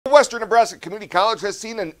Western Nebraska Community College has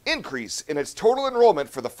seen an increase in its total enrollment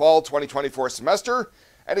for the fall 2024 semester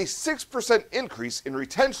and a 6% increase in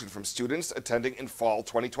retention from students attending in fall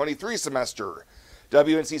 2023 semester.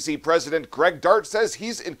 WNCC President Greg Dart says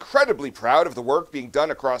he's incredibly proud of the work being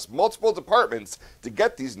done across multiple departments to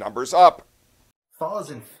get these numbers up. Fall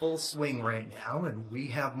is in full swing right now, and we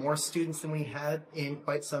have more students than we had in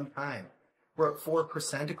quite some time. We're at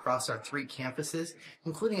 4% across our 3 campuses,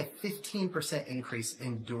 including a 15% increase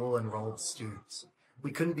in dual enrolled students.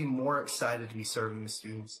 We couldn't be more excited to be serving the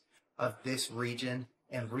students of this region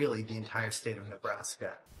and really the entire state of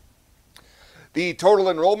Nebraska. The total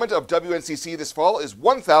enrollment of WNCC this fall is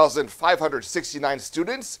 1,569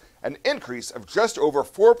 students, an increase of just over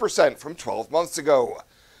 4% from 12 months ago.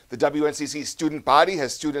 The WNCC student body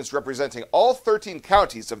has students representing all 13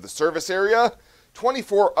 counties of the service area,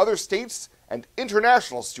 24 other states, and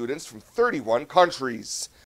international students from 31 countries.